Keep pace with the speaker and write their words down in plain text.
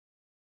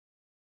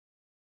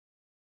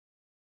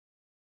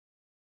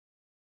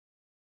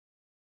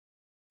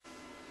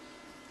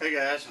Hey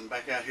guys, I'm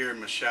back out here in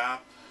my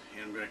shop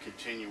and I'm going to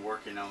continue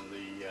working on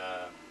the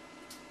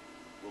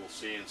little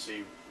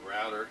CNC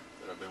router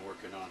that I've been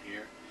working on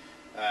here.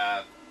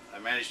 I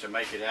managed to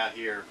make it out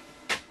here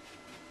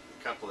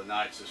a couple of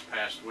nights this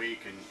past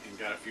week and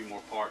got a few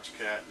more parts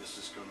cut. This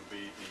is going to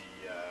be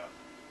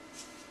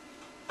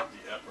the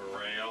upper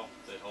rail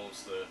that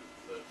holds the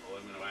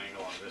aluminum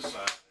angle on this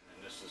side,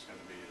 and this is going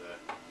to be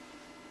the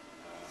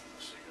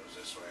let's see, it goes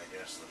this way, I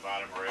guess, the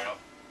bottom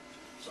rail.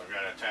 So I've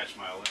got to attach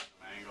my aluminum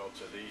angle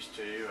to these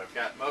two. I've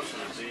got most of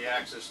the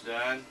Z-axis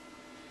done.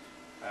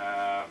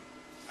 I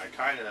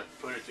kind of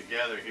put it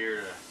together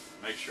here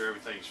to make sure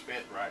everything's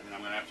fit right, and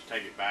I'm going to have to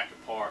take it back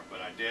apart,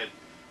 but I did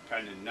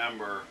kind of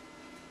number,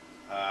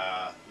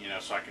 you know,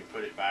 so I can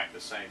put it back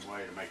the same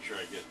way to make sure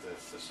I get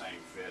the same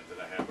fit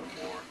that I had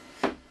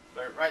before.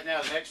 But right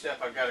now, the next step,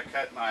 I've got to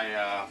cut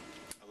my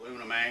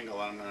aluminum angle.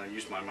 I'm going to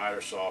use my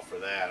miter saw for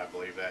that. I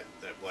believe that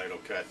blade will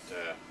cut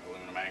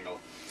aluminum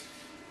angle.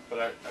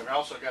 But I've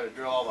also got to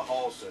drill all the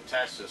holes to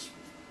attach this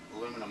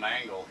aluminum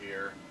angle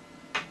here,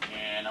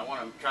 and I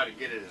want to try to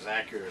get it as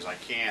accurate as I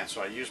can.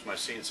 So I used my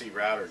CNC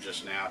router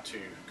just now to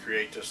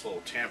create this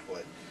little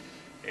template.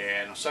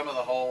 And some of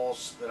the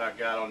holes that I've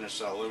got on this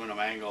aluminum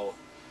angle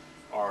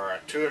are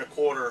 2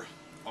 1/4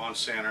 on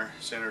center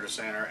to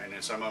center, and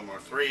then some of them are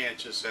 3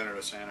 inches center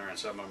to center, and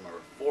some of them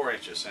are 4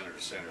 inches center to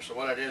center. So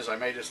what I did is I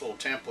made this little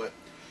template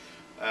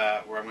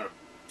where I'm going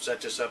to set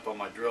this up on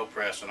my drill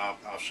press, and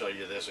I'll show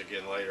you this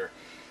again later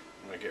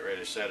when I get ready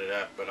to set it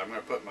up. But I'm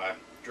going to put my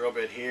drill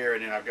bit here,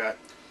 and then I've got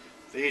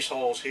these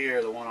holes here.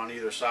 The one on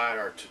either side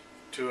are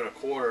 2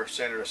 1/4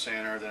 center to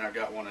center. Then I've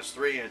got one that's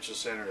 3 inches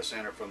center to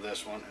center from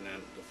this one, and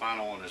then the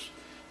final one is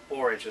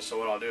 4 inches. So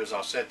what I'll do is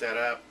I'll set that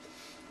up,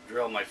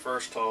 drill my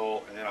first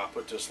hole, and then I'll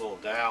put this little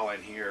dowel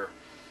in here,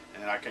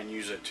 and then I can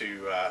use it to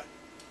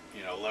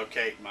you know,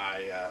 locate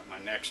my my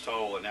next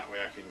hole, and that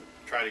way I can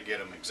try to get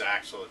them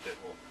exact so that it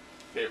will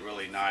fit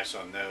really nice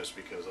on those,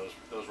 because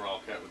those were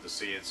all cut with the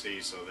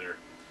CNC, so they're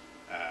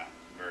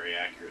very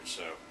accurate.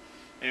 So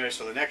anyway,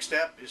 so the next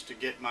step is to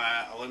get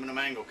my aluminum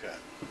angle cut.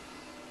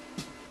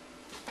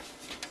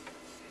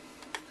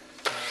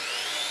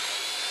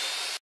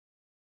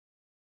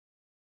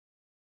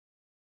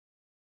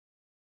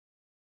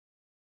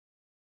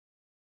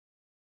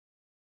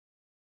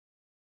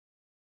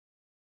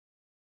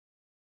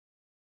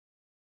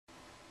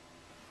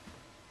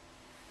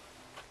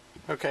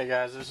 Okay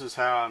guys, this is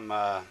how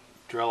I'm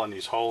drilling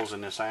these holes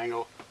in this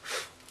angle.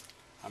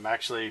 I'm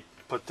actually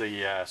put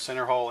the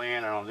center hole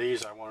in, and on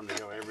these I want them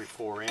to go every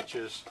 4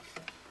 inches,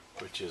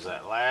 which is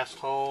that last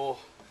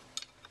hole.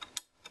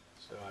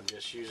 So I'm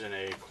just using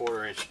a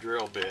 1/4 inch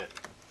drill bit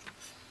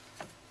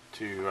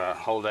to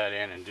hold that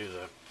in and do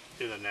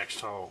the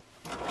next hole.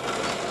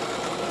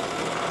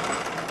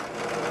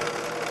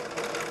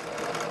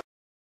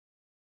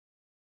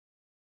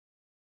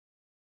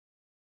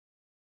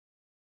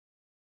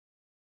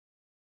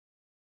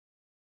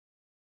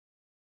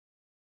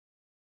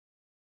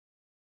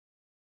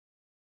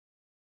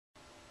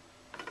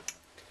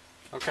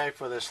 Okay,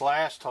 for this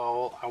last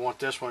hole, I want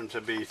this one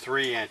to be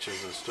 3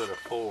 inches instead of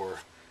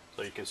 4.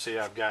 So you can see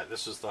I've got,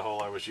 this is the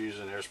hole I was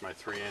using, there's my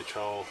 3-inch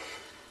hole.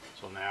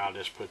 So now I'll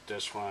just put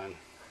this one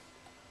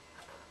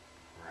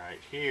right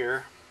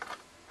here,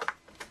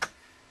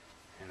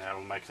 and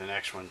that'll make the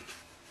next one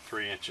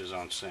 3 inches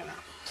on center.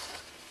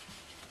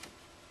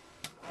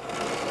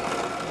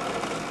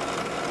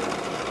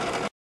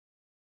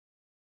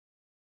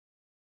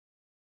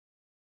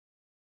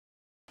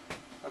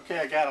 Okay,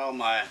 I got all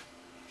my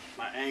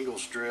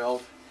angles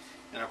drilled,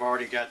 and I've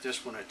already got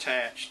this one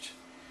attached.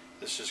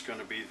 This is going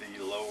to be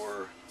the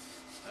lower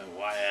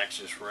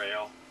y-axis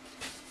rail,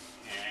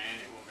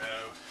 and it will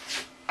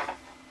go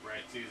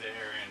right through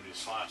there, and the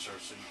slots are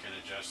so you can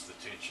adjust the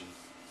tension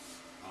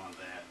on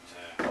that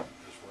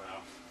as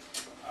well.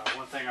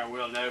 One thing I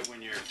will note,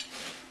 when you're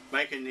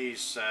making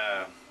these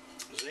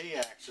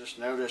Z-axis,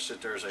 notice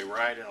that there's a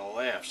right and a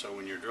left. So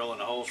when you're drilling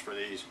the holes for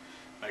these,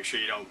 make sure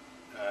you don't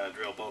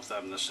drill both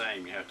of them the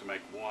same. You have to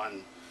make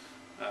one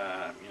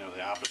you know,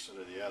 the opposite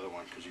of the other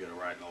one, because you got a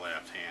right and a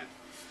left hand.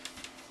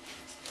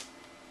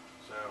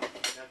 So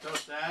got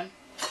those done,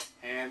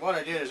 and what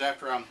I did is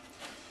after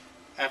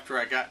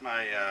I got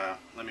my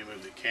let me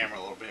move the camera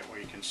a little bit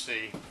where you can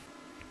see.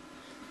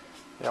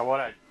 Yeah, what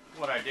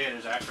I did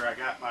is after I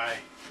got my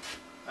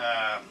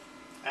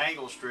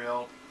angles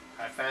drilled,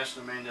 I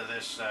fastened them into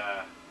this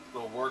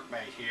little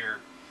workmate here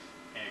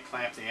and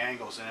clamped the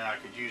angles, and then I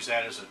could use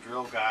that as a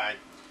drill guide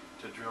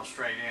to drill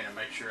straight in and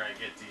make sure I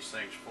get these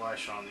things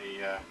flush on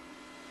the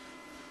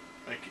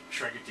make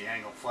sure I get the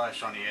angle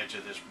flush on the edge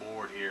of this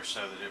board here,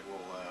 so that it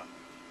will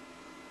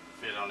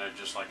fit on there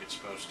just like it's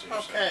supposed to.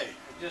 Okay,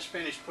 I just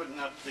finished putting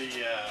up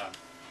the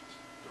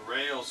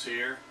rails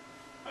here.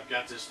 I've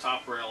got this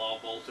top rail all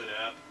bolted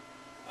up,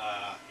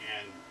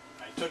 and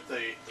I took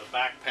the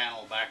back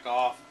panel back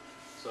off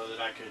so that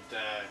I could,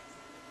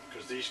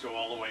 because these go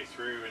all the way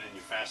through, and then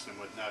you fasten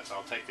them with nuts.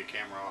 I'll take the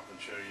camera off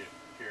and show you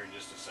here in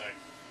just a sec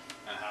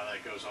and how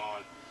that goes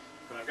on.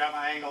 But I've got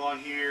my angle on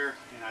here,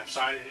 and I've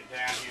sighted it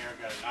down here.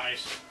 I've got a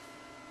nice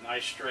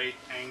nice straight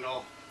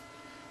angle.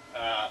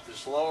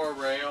 This lower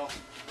rail,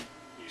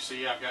 you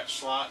see I've got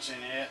slots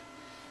in it,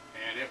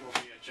 and it will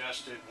be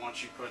adjusted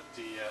once you put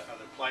the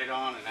other plate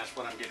on, and that's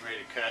what I'm getting ready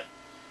to cut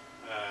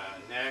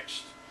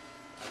next.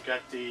 I've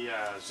got the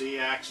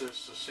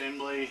Z-axis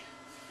assembly,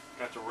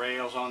 got the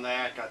rails on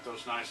that, got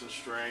those nice and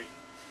straight.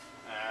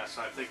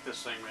 So I think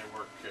this thing may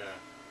work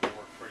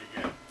pretty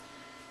good.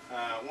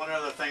 One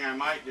other thing I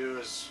might do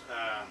is,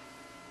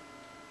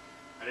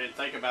 I didn't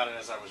think about it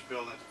as I was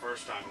building it the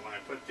first time, but when I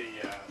put the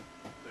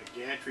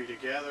gantry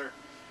together,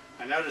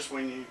 I noticed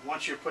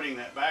once you're putting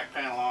that back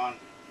panel on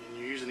and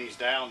you're using these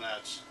dowel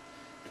nuts,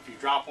 if you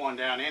drop one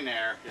down in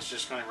there, it's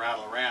just going to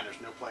rattle around.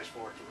 There's no place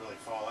for it to really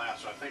fall out.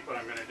 So I think what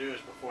I'm going to do is,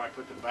 before I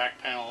put the back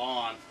panel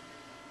on,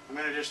 I'm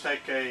going to just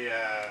take a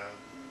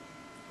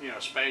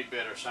spade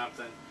bit or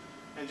something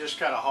and just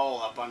cut a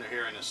hole up under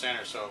here in the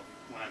center, so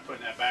when I'm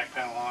putting that back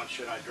panel on,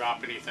 should I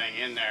drop anything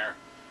in there,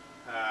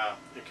 I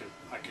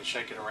can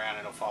shake it around,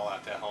 it'll fall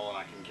out that hole, and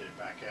I can get it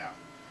back out.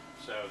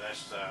 So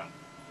that's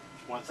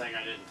one thing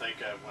I didn't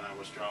think of when I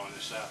was drawing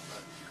this up.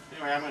 But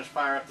anyway, I'm going to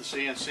fire up the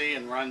CNC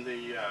and run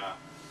the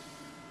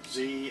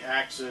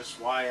Z-axis,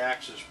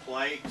 Y-axis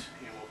plate,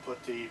 and we'll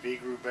put the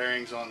V-groove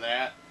bearings on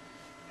that.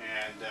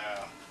 And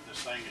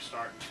this thing is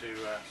starting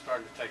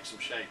to take some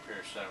shape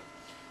here. So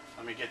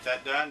let me get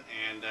that done,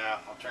 and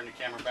I'll turn the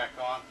camera back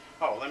on.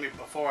 Oh,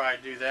 before I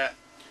do that,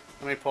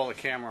 let me pull the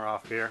camera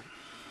off here.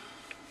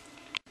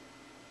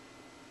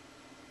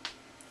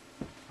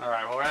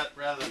 Alright, well,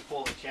 rather than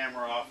pull the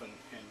camera off and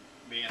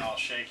being all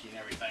shaky and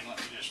everything, let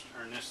me just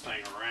turn this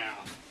thing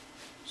around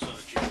so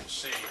that you can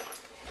see.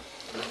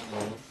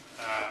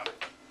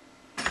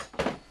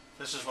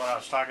 This is what I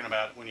was talking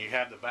about. When you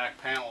have the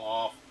back panel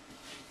off,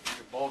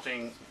 you're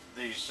bolting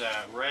these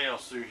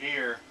rails through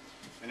here,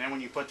 and then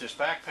when you put this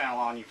back panel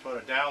on, you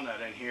put a dowel nut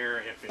in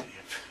here. If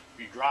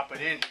you drop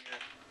it in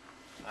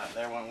here,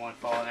 there went one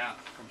falling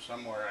out from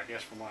somewhere, I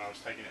guess from when I was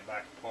taking it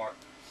back apart.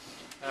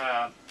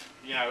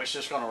 It's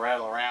just going to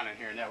rattle around in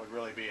here, and that would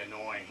really be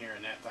annoying,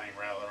 hearing that thing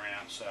rattle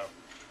around. So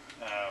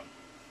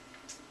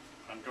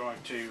I'm going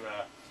to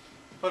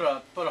put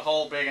a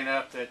hole big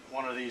enough that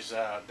one of these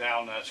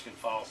dowel nuts can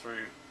fall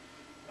through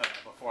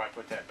before I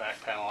put that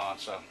back panel on.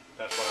 So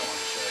that's what I wanted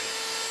to show you.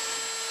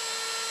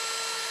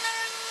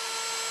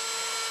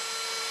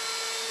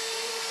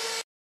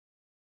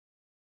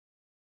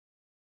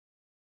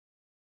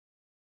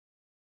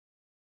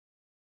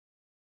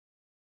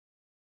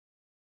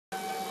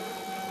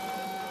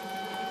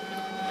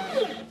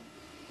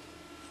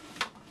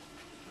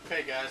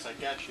 Okay guys, I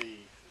got the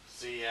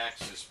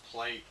Z-axis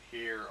plate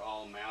here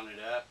all mounted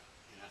up,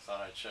 and I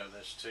thought I'd show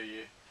this to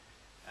you.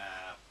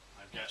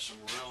 I've got some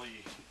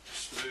really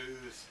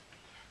smooth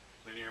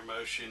linear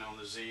motion on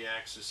the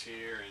Z-axis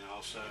here, and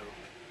also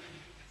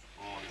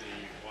on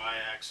the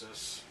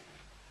Y-axis.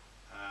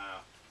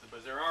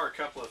 But there are a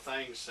couple of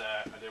things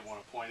I did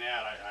want to point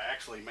out. I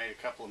actually made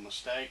a couple of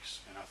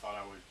mistakes, and I thought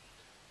I would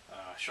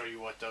show you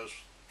what those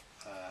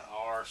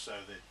are, so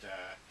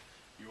that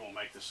you won't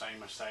make the same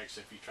mistakes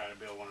if you try to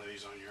build one of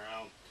these on your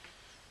own.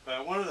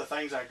 But one of the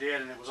things I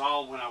did, and it was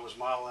all when I was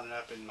modeling it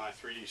up in my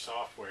 3D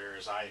software,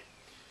 is I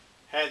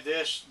had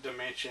this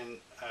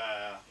dimension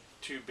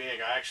too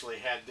big. I actually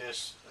had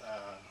this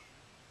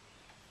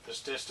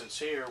distance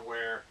here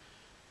where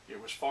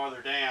it was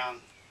farther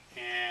down,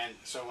 and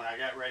so when I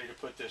got ready to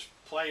put this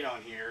plate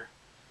on here,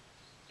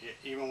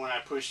 even when I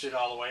pushed it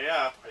all the way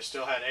up, I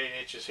still had 8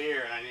 inches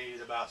here, and I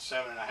needed about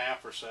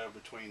 7.5 or so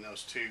between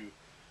those two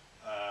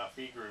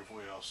V-groove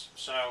wheels.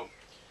 So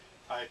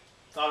I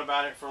thought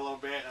about it for a little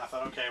bit, and I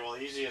thought, okay, well,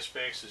 the easiest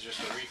fix is just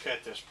to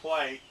recut this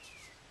plate,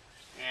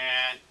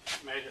 and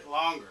made it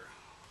longer.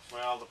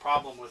 Well, the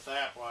problem with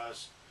that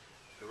was,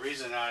 the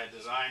reason I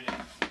designed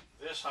it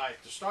this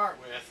height to start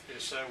with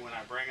is so when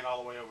I bring it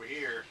all the way over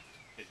here,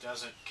 it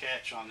doesn't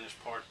catch on this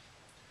part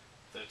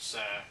that's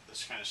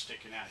kind of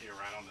sticking out here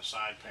right on the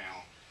side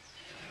panel.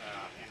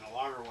 And the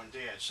longer one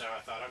did. So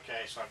I thought,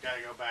 okay, so I've got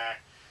to go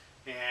back,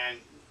 and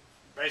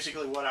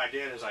basically what I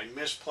did is I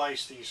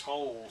misplaced these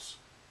holes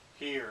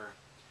here.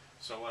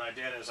 So what I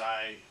did is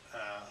I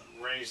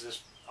raised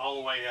this all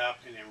the way up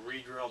and then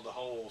re-drilled the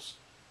holes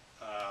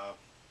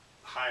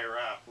higher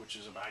up, which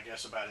is about, I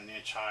guess, about 1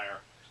 inch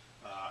higher.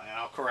 And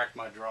I'll correct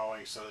my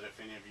drawing so that if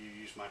any of you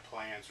use my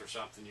plans or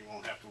something, you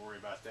won't have to worry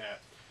about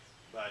that.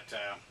 But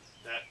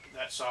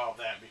that solved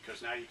that,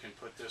 because now you can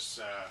put this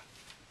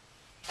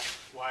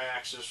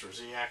Y-axis or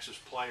Z-axis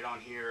plate on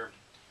here.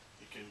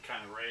 You can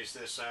kind of raise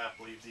this up,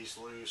 leave these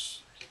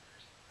loose,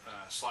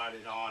 slide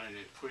it on, and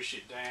then push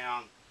it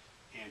down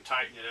and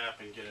tighten it up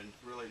and get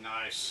a really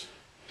nice,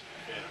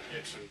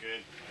 get some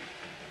good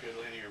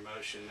linear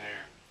motion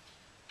there.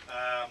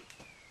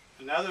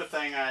 Another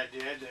thing I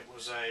did that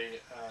was a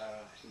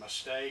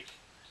mistake,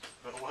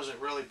 but it wasn't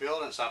really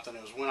building something.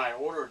 It was when I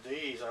ordered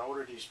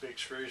these big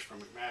screws from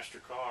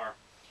McMaster-Carr.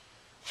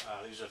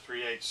 These are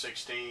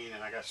 3/8/16,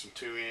 and I got some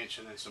 2 inch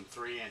and then some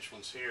 3 inch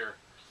ones here.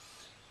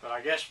 But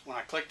I guess when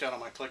I clicked on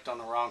them, I clicked on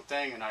the wrong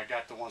thing, and I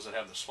got the ones that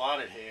have the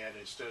slotted head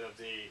instead of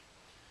the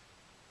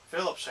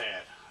Phillips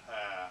head.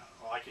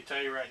 well, I can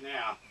tell you right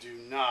now, do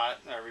not,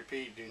 I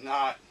repeat, do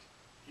not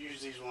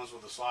use these ones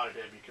with a slotted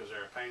head because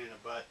they're a pain in the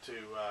butt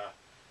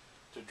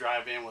to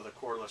drive in with a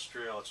cordless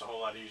drill. It's a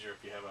whole lot easier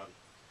if you have a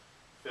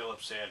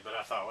Phillips head, but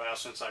I thought, well,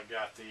 since I've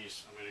got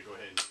these, I'm going to go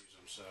ahead and use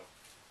them, so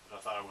I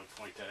thought I would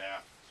point that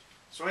out.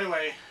 So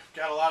anyway,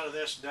 got a lot of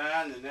this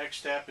done. The next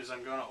step is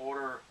I'm going to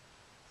order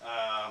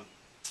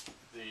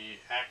the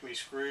Acme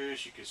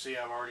screws. You can see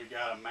I've already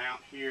got a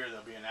mount here.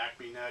 There'll be an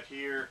Acme nut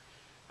here.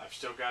 I've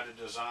still got to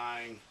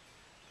design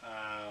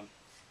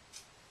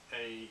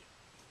a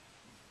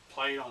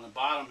plate on the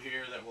bottom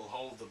here that will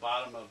hold the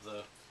bottom of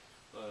the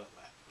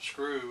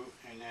screw,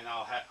 and then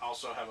I'll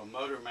also have a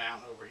motor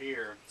mount over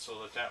here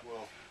so that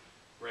will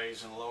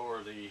raise and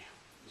lower the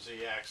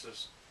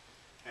Z-axis.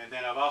 And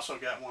then I've also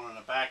got one on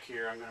the back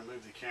here. I'm going to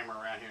move the camera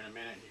around here in a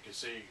minute. You can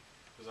see,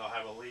 because I'll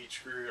have a lead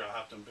screw. I'll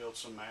have to build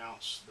some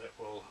mounts that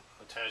will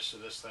attach to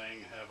this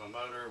thing, have a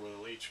motor with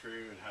a lead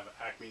screw, and have an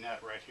Acme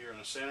nut right here in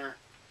the center,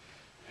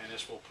 and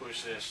this will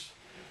push this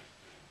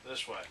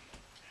way.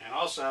 And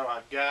also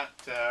I've got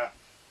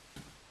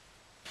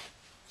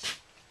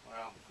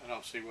well, I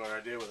don't see what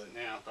I did with it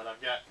now, but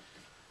I've got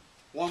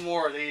one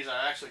more of these.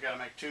 I actually got to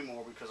make two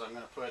more because I'm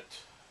going to put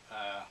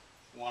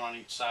one on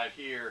each side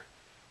here,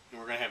 and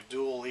we're going to have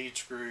dual lead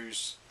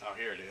screws. Oh,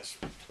 here it is.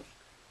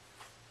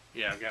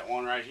 Yeah, I've got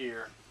one right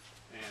here,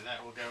 and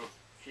that will go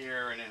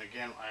here, and then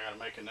again I got to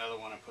make another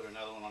one and put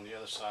another one on the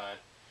other side,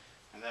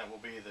 and that will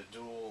be the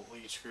dual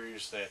lead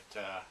screws that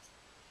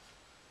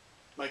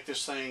make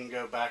this thing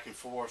go back and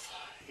forth.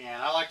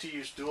 And I like to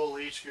use dual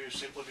lead screws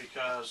simply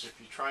because if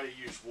you try to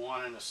use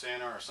one in the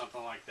center or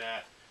something like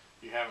that,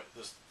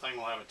 this thing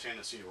will have a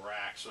tendency to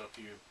rack. So if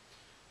you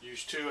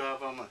use two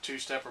of them,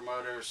 two-stepper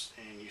motors,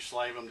 and you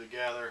slave them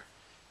together,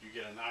 you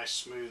get a nice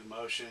smooth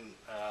motion.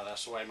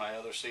 That's the way my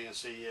other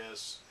CNC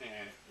is,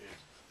 and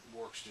it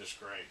works just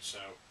great. So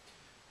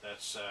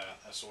that's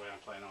the way I'm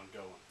planning on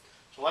going.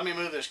 So let me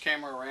move this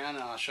camera around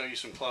and I'll show you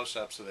some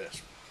close-ups of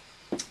this.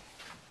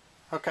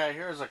 Okay,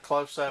 here's a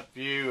close-up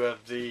view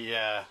of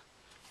the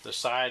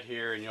side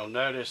here, and you'll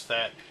notice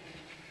that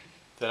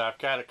I've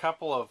got a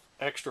couple of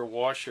extra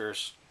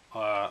washers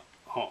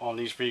on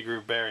these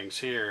V-groove bearings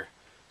here,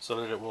 so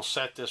that it will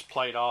set this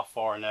plate off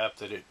far enough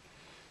that it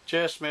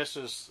just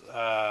misses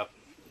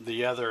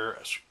the other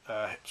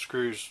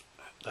screws,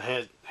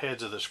 the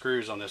heads of the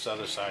screws on this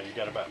other side. You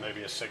got about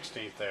maybe a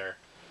 1/16 there.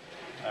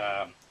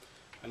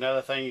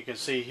 Another thing you can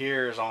see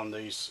here is on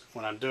these,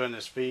 when I'm doing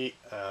this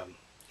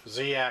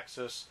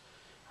Z-axis,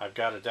 I've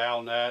got a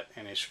dowel nut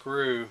and a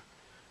screw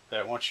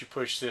that once you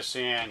push this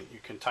in, you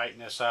can tighten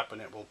this up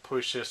and it will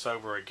push this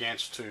over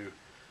against to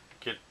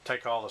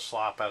take all the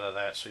slop out of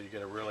that, so you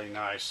get a really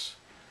nice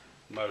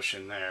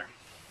motion there.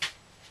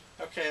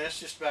 Okay, that's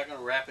just about going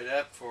to wrap it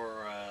up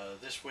for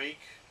this week.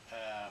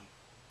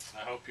 I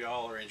hope you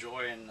all are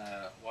enjoying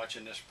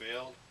watching this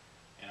build,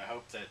 and I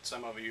hope that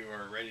some of you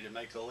are ready to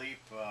make the leap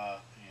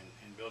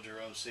and build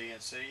your own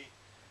CNC.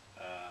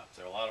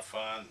 They're a lot of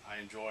fun. I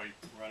enjoy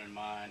running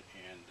mine,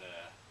 and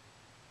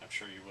I'm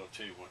sure you will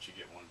too once you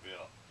get one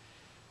built.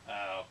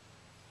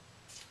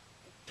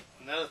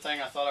 Another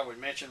thing I thought I would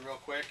mention real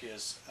quick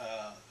is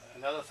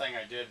another thing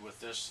I did with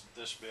this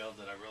build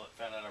that I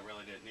found out I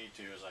really didn't need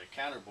to is I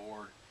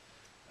counterbored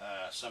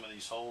some of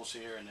these holes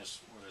here and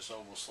where this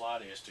oval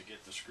slot is to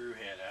get the screw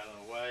head out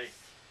of the way.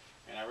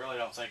 And I really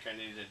don't think I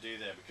needed to do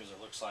that because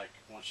it looks like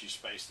once you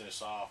space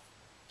this off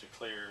to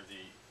clear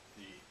the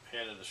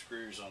head of the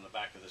screws on the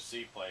back of the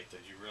Z plate,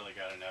 that you really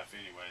got enough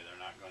anyway.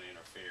 They're not going to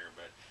interfere.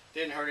 But it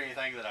didn't hurt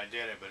anything that I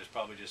did it, but it's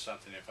probably just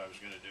something if I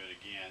was going to do it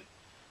again,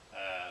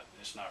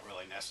 it's not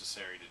really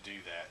necessary to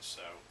do that.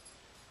 So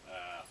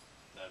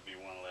that'd be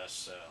one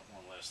less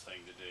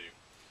thing to do.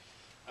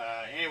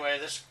 Anyway,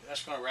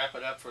 that's going to wrap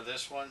it up for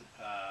this one.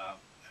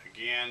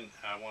 Again,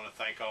 I want to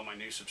thank all my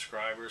new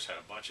subscribers. Had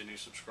a bunch of new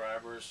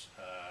subscribers,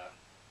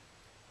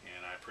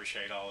 and I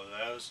appreciate all of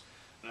those.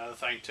 Another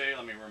thing too,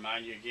 let me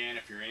remind you again,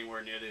 if you're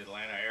anywhere near the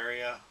Atlanta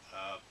area,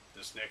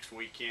 this next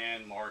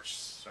weekend, March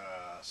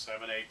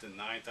 7th, 8th, and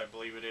 9th, I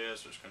believe it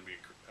is, there's going to be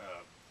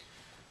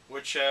a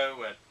wood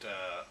show at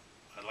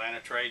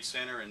Atlanta Trade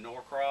Center in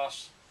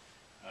Norcross.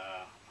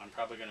 I'm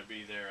probably going to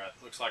be there.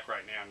 It looks like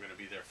right now I'm going to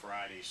be there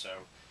Friday. So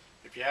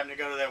if you happen to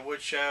go to that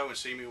wood show and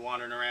see me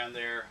wandering around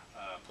there,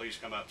 please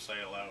come up and say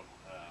hello.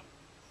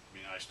 It'd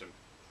be nice to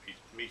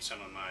meet some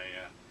of my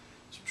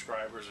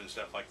subscribers and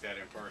stuff like that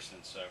in person.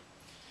 So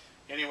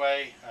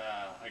anyway,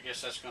 I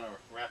guess that's going to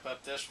wrap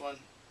up this one.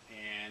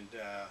 And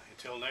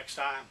until next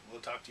time,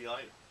 we'll talk to you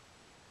later.